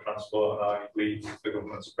Department for Transport, and I lead the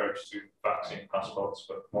government's approach to vaccine passports,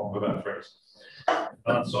 for want of a better phrase. And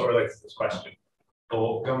that's sort of related to this question.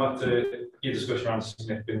 But going back to your discussion around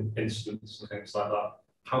significant incidents and things like that,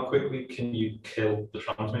 how quickly can you kill the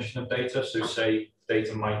transmission of data? So say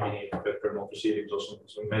data might be needed for criminal proceedings or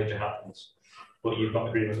something major happens, but you've got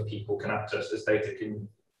agreement that people can access this data. Can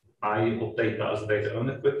I update that as a data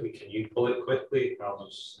owner quickly? Can you pull it quickly? How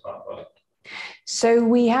does that work? So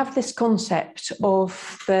we have this concept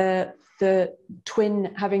of the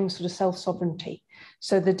twin having sort of self-sovereignty.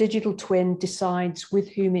 So the digital twin decides with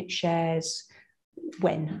whom it shares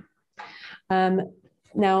when.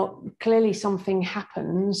 Now, clearly something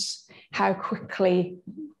happens, how quickly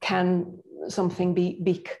can something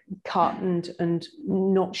be cut and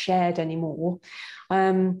not shared anymore?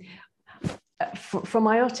 From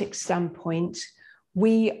Iotics standpoint,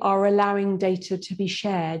 we are allowing data to be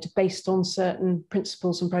shared based on certain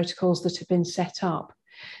principles and protocols that have been set up.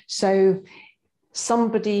 So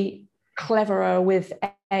somebody cleverer with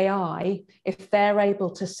AI, if they're able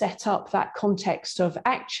to set up that context of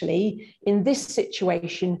actually in this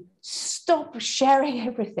situation, stop sharing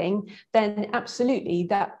everything, then absolutely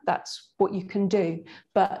that's what you can do.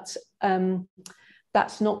 But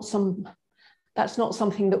that's not something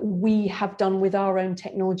that we have done with our own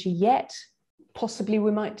technology yet. Possibly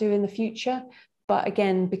we might do in the future. But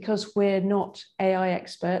again, because we're not AI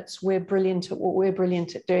experts, we're brilliant at what we're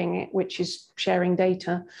brilliant at doing it, which is sharing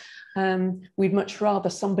data. We'd much rather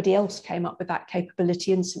somebody else came up with that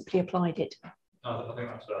capability and simply applied it. I think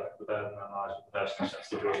that's the personal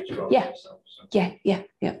sensitivity as well. Yeah.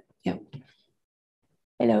 Yeah.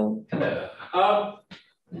 Hello. Hello.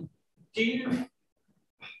 Do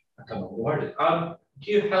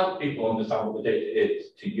you help people understand what the data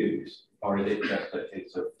is to use, or is it just a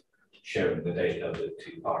case of sharing the data with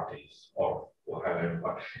two parties, or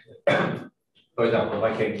however? For example, if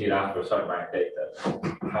I came to you after a certain amount of data,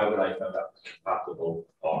 how would I know that's compatible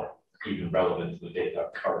or even relevant to the data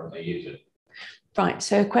I'm currently using? Right,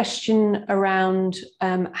 so a question around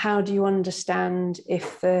how do you understand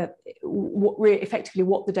if effectively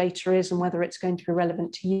what the data is and whether it's going to be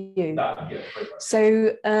relevant to you?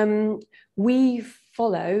 So we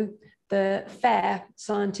follow the FAIR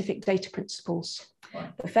scientific data principles.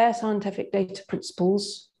 Right. The FAIR scientific data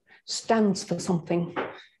principles stands for something.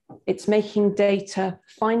 It's making data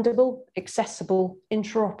findable, accessible,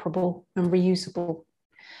 interoperable, and reusable.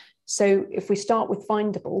 So if we start with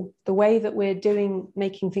findable, the way that we're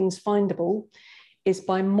making things findable is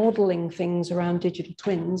by modeling things around digital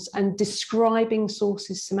twins and describing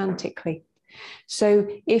sources semantically. So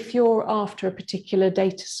if you're after a particular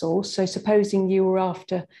data source, so supposing you were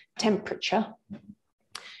after temperature,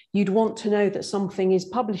 you'd want to know that something is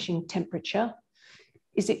publishing temperature.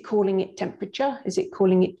 Is it calling it temperature? Is it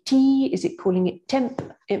calling it T? Is it calling it temp?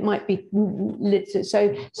 It might be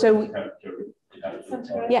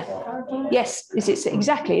yeah. Yes. Is it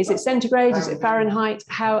exactly? Is it centigrade? Is it Fahrenheit?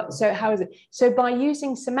 How is it? So by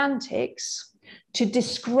using semantics to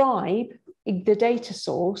describe the data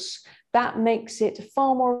source, that makes it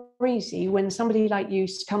far more easy when somebody like you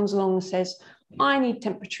comes along and says, I need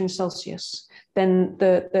temperature in Celsius. Then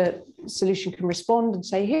the solution can respond and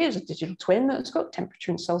say, here's a digital twin that's got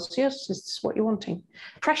temperature in Celsius. Is this what you're wanting?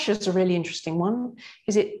 Pressure is a really interesting one.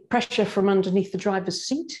 Is it pressure from underneath the driver's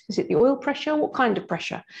seat? Is it the oil pressure? What kind of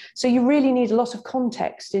pressure? So you really need a lot of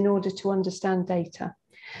context in order to understand data.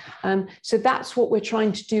 So that's what we're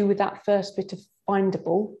trying to do with that first bit of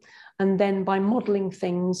findable. And then by modeling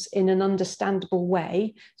things in an understandable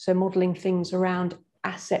way, so modeling things around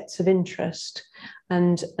assets of interest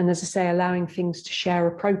and as I say, allowing things to share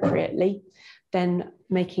appropriately, then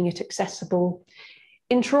making it accessible,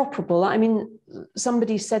 interoperable. I mean,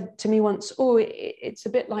 somebody said to me once, oh, it's a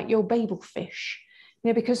bit like your Babel fish, you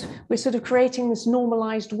know, because we're sort of creating this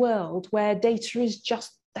normalized world where data is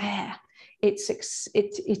just there. It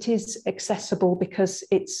is accessible because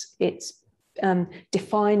it's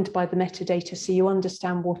defined by the metadata, so you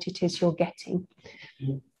understand what it is you're getting.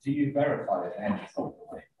 Do you verify it and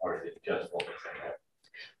or is it just what they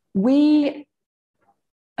say?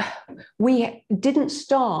 We didn't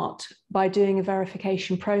start by doing a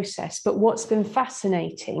verification process, but what's been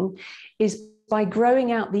fascinating is by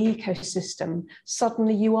growing out the ecosystem,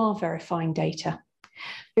 suddenly you are verifying data.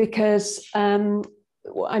 Because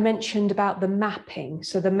I mentioned about the mapping,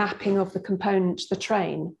 so the mapping of the components, the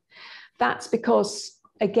train. That's because,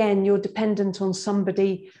 again, you're dependent on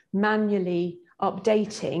somebody manually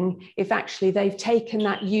updating if actually they've taken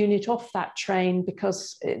that unit off that train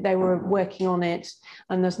because they were working on it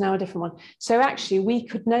and there's now a different one. So actually we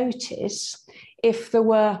could notice if there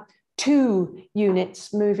were 2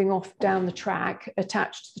 units moving off down the track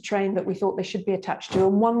attached to the train that we thought they should be attached to,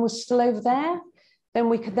 and one was still over there, then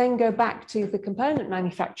we could then go back to the component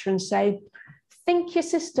manufacturer and say, think your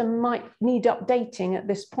system might need updating at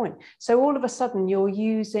this point. So all of a sudden you're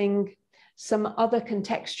using some other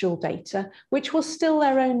contextual data, which was still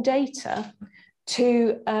their own data,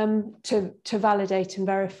 to validate and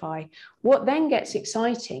verify. What then gets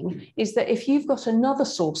exciting is that if you've got another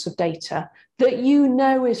source of data that you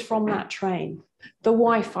know is from that train, the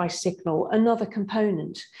Wi-Fi signal, another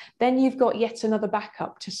component, then you've got yet another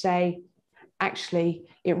backup to say, actually,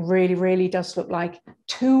 it really, really does look like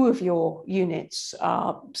 2 of your units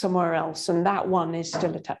are somewhere else and that one is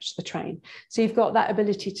still attached to the train. So you've got that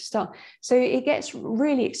ability to start. So it gets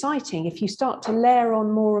really exciting. If you start to layer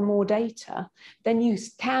on more and more data, then you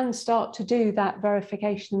can start to do that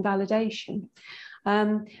verification and validation.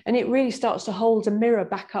 And it really starts to hold a mirror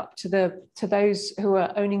back up to those who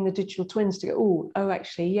are owning the digital twins to go, oh,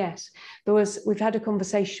 actually, yes. We've had a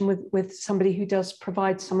conversation with somebody who does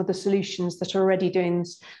provide some of the solutions that are already doing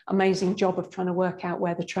this amazing job of trying to work out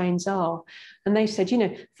where the trains are. And they said, you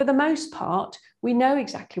know, for the most part, we know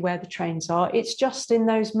exactly where the trains are. It's just in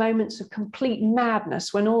those moments of complete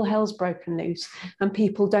madness when all hell's broken loose and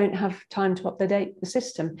people don't have time to update the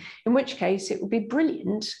system, in which case it would be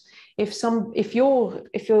brilliant if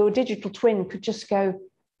your digital twin could just go,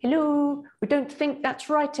 hello, we don't think that's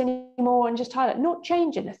right anymore, and just highlight, not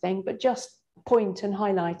change anything, but just point and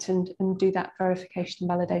highlight and do that verification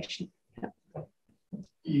and validation. Yeah.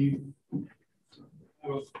 You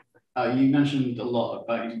mentioned a lot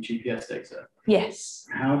about using GPS data. Yes.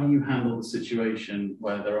 How do you handle the situation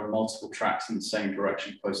where there are multiple tracks in the same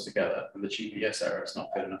direction close together and the GPS error is not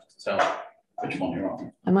good enough to tell which one you're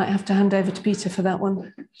on? I might have to hand over to Peter for that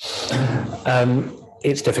one.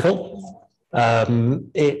 It's difficult.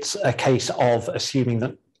 It's a case of assuming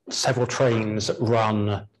that several trains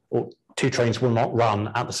run, or 2 trains will not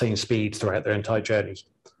run at the same speed throughout their entire journey.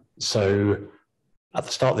 So at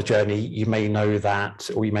the start of the journey, you may know that,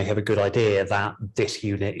 or you may have a good idea that this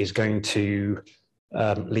unit is going to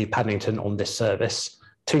leave Paddington on this service.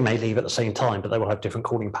 2 may leave at the same time, but they will have different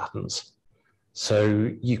calling patterns. So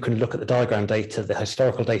you can look at the diagram data, the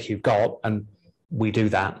historical data you've got, and we do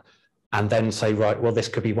that, and then say, right, well, this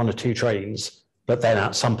could be 1 or 2 trains, but then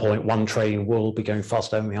at some point, one train will be going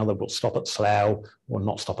faster and the other will stop at Slough or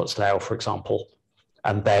not stop at Slough, for example.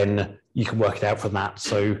 And then you can work it out from that.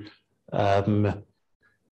 So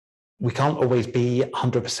we can't always be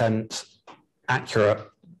 100% accurate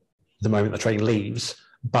the moment the train leaves,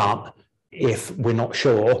 but if we're not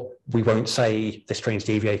sure, we won't say this train's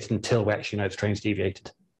deviated until we actually know the train's deviated.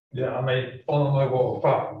 Yeah, I mean, on a mobile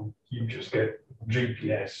phone, you just get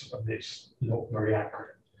GPS and it's not very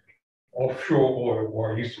accurate. offshore oil,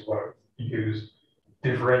 where I used to work, use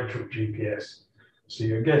differential GPS. So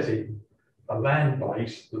you're getting a land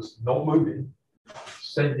base that's not moving,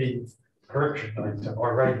 sending correction data by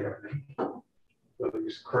radio that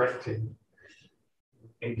is correcting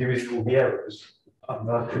individual errors, and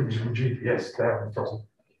that brings your GPS down from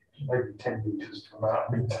maybe 10 meters to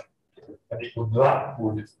about a meter. And that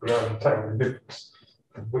would tell the difference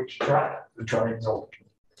in which track the train's on.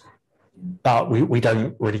 But we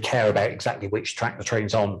don't really care about exactly which track the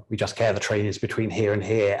train's on. We just care the train is between here and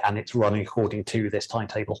here and it's running according to this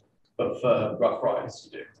timetable. But for rough rides,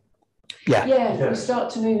 you do. Yeah. Yeah, if we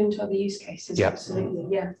start to move into other use cases,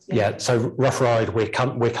 absolutely. Yeah. So rough ride, we're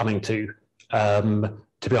coming to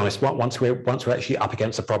be honest, once we're actually up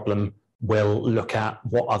against a problem, we'll look at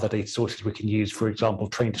what other data sources we can use. For example,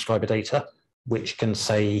 train describer data, which can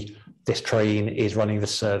say this train is running the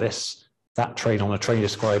service. That train on a train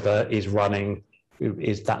describer is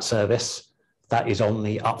that service that is on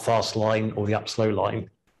the up fast line or the up slow line.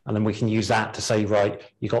 And then we can use that to say, right,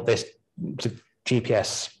 you got this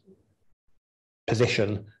GPS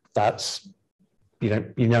position that's, you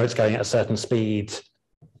know it's going at a certain speed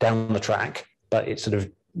down the track, but it's sort of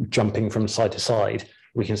jumping from side to side.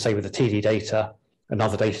 We can say with the TD data,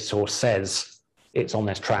 another data source says it's on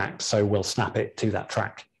this track, so we'll snap it to that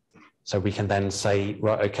track. So we can then say,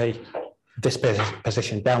 right, okay, this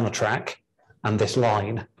position down the track and this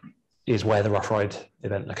line is where the rough ride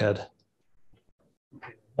event occurred.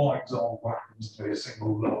 My example happens to be a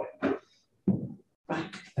single line.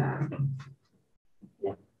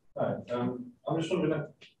 I'm just wondering if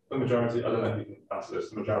the majority, I don't know if you can answer this,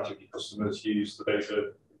 the majority of your customers use the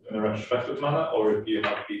data in a retrospective manner, or if you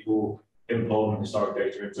have people importing historic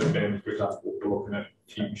data into BIM, for example, for looking at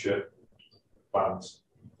future plans.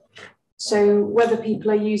 So whether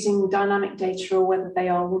people are using dynamic data or whether they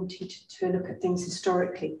are wanting to look at things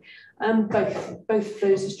historically, both of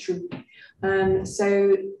those is true.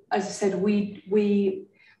 So as I said, we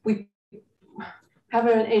have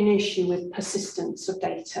an issue with persistence of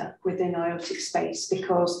data within Iotic space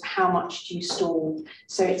because how much do you store?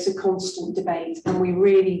 So it's a constant debate, and we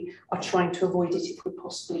really are trying to avoid it if we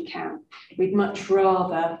possibly can. We'd much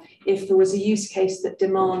rather, if there was a use case that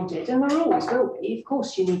demanded, and there always will be, of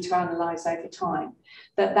course you need to analyse over time,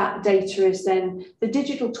 that data is then, the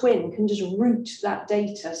digital twin can just route that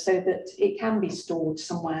data so that it can be stored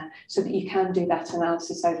somewhere so that you can do that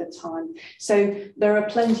analysis over time. So there are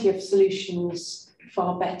plenty of solutions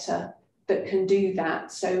far better that can do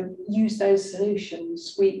that. So use those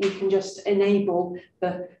solutions. We can just enable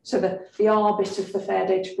the R bit of the FAIR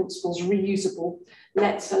data principles reusable.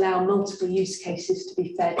 Let's allow multiple use cases to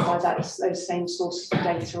be fed by those same sources of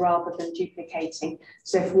data rather than duplicating.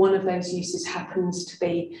 So if one of those uses happens to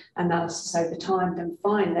be analysis over time, then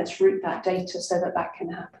fine, let's route that data so that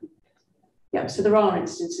can happen. Yeah, so there are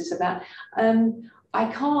instances of that. I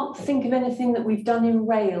can't think of anything that we've done in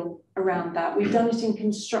rail around that. We've done it in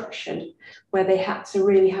construction where they had to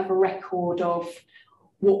really have a record of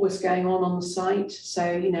what was going on the site. So,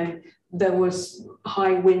 you know, there was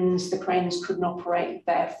high winds, the cranes couldn't operate,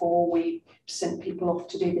 therefore we sent people off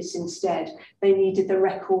to do this instead. They needed the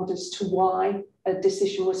record as to why a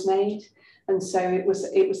decision was made. And so it was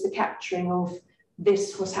the capturing of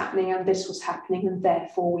this was happening and this was happening and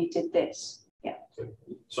therefore we did this. Yeah.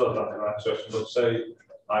 So that's my next question. But say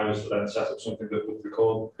I was to then set up something that would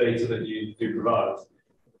record data that you do provide.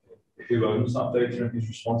 Who owns that data and who's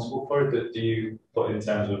responsible for it? Do you put in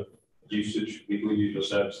terms of usage, people use your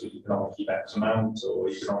service that you can only keep X amount, or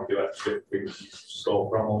you can only do X things store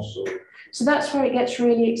from us? Or... So that's where it gets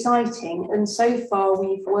really exciting. And so far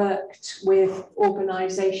we've worked with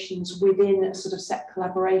organisations within a sort of set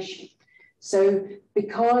collaboration. So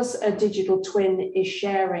because a digital twin is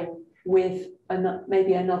sharing with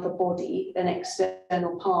maybe another body, an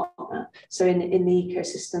external partner. So in the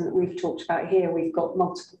ecosystem that we've talked about here, we've got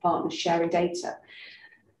multiple partners sharing data.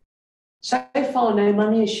 So far, no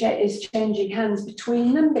money is changing hands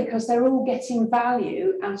between them because they're all getting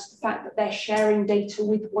value out of the fact that they're sharing data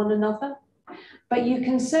with one another. But you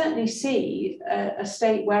can certainly see a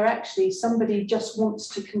state where actually somebody just wants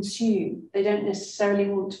to consume. They don't necessarily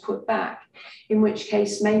want to put back, in which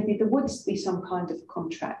case maybe there would be some kind of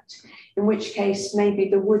contract, in which case maybe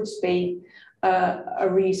there would be a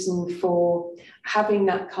reason for having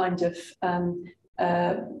that kind of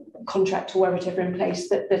contract or whatever in place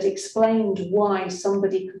that explained why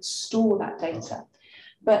somebody could store that data.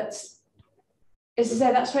 But as I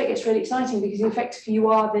say, that's where it gets really exciting because effectively you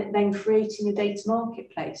are then creating a data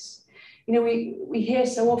marketplace. You know, we hear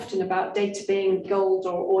so often about data being gold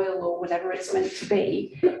or oil or whatever it's meant to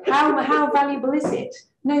be. How valuable is it?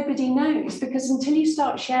 Nobody knows, because until you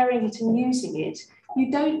start sharing it and using it,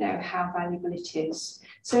 you don't know how valuable it is.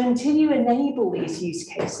 So until you enable these use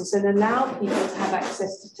cases and allow people to have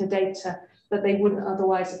access to data that they wouldn't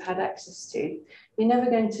otherwise have had access to, you're never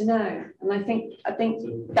going to know. And I think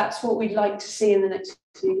that's what we'd like to see in the next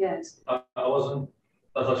few years.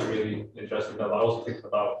 That's actually really interesting. But I was thinking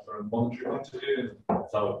about from a monetary point of view, and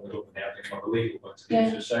so I think from a legal point of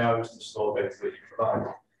view. So say I was to store data that you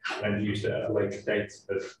provide and then use it at a later date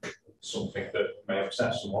as something that may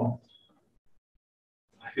upset someone.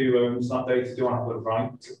 Who owns that data? Do I have the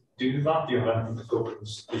right to do that? Do you have anything that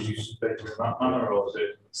governs the use of data in that manner, or is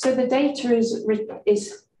it? So the data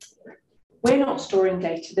is we're not storing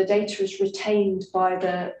data. The data is retained by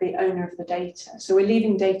the owner of the data. So we're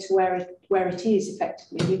leaving data where it is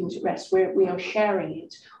effectively, leaving it at rest. We are sharing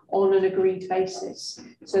it on an agreed basis.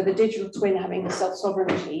 So the digital twin, having the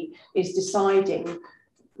self-sovereignty, is deciding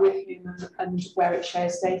with whom and where it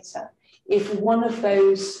shares data. If one of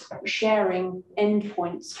those sharing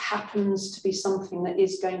endpoints happens to be something that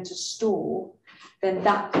is going to store, then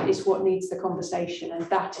that is what needs the conversation, and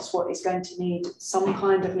that is what is going to need some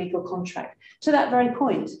kind of legal contract to that very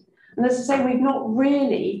point. And as I say, we've not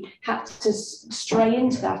really had to stray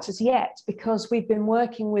into that as yet, because we've been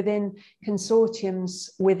working within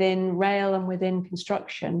consortiums within rail and within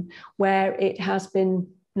construction, where it has been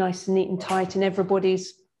nice and neat and tight and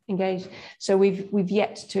everybody's engaged. So we've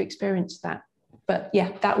yet to experience that. But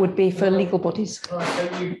yeah, that would be for legal bodies.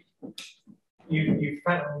 So you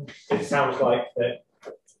found, it sounds like, that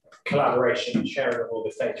collaboration and sharing of all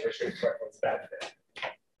this data is really for everyone's benefit.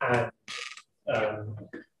 And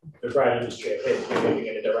the rail industry appears to be moving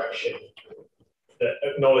in a direction that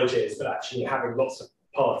acknowledges that actually having lots of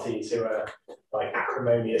parties who are like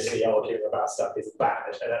acrimoniously arguing about stuff is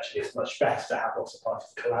bad, and actually it's much better to have lots of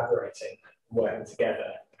parties collaborating and working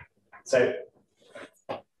together. So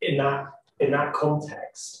in that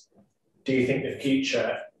context, do you think the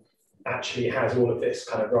future actually has all of this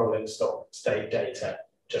kind of rolling stock state data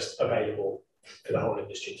just available for the whole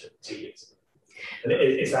industry to use? And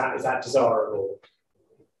is that desirable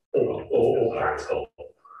or practical?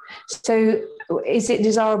 So is it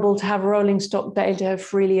desirable to have rolling stock data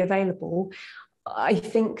freely available? I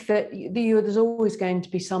think that there's always going to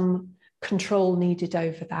be some control needed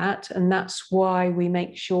over that, and that's why we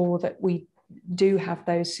make sure that we do have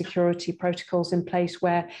those security protocols in place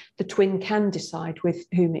where the twin can decide with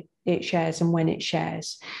whom it shares and when it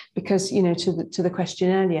shares. Because, you know, to the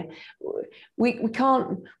question earlier, we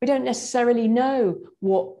don't necessarily know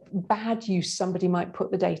what bad use somebody might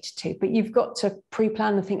put the data to, but you've got to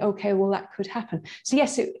pre-plan and think, okay, well, that could happen. So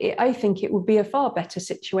yes, I think it would be a far better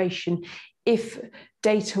situation if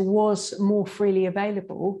data was more freely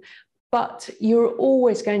available. But you're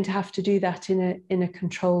always going to have to do that in a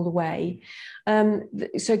controlled way.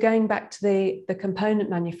 So going back to the component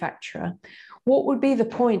manufacturer, what would be the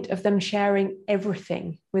point of them sharing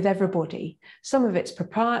everything with everybody? Some of it's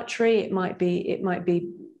proprietary. It might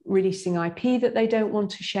be releasing IP that they don't want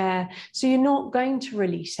to share. So you're not going to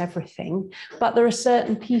release everything, but there are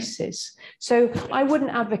certain pieces. So I wouldn't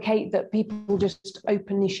advocate that people just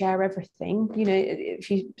openly share everything. You know,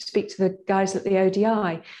 if you speak to the guys at the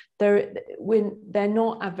ODI, they're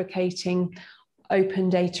not advocating open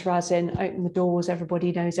data as in open the doors,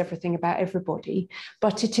 everybody knows everything about everybody,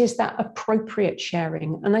 but it is that appropriate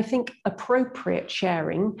sharing. And I think appropriate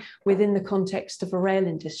sharing within the context of a rail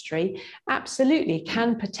industry absolutely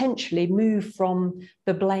can potentially move from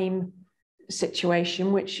the blame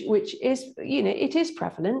situation, which is, you know, it is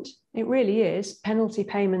prevalent. It really is. Penalty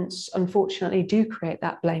payments, unfortunately, do create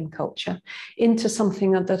that blame culture, into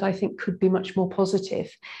something that I think could be much more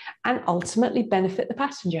positive and ultimately benefit the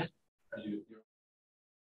passenger.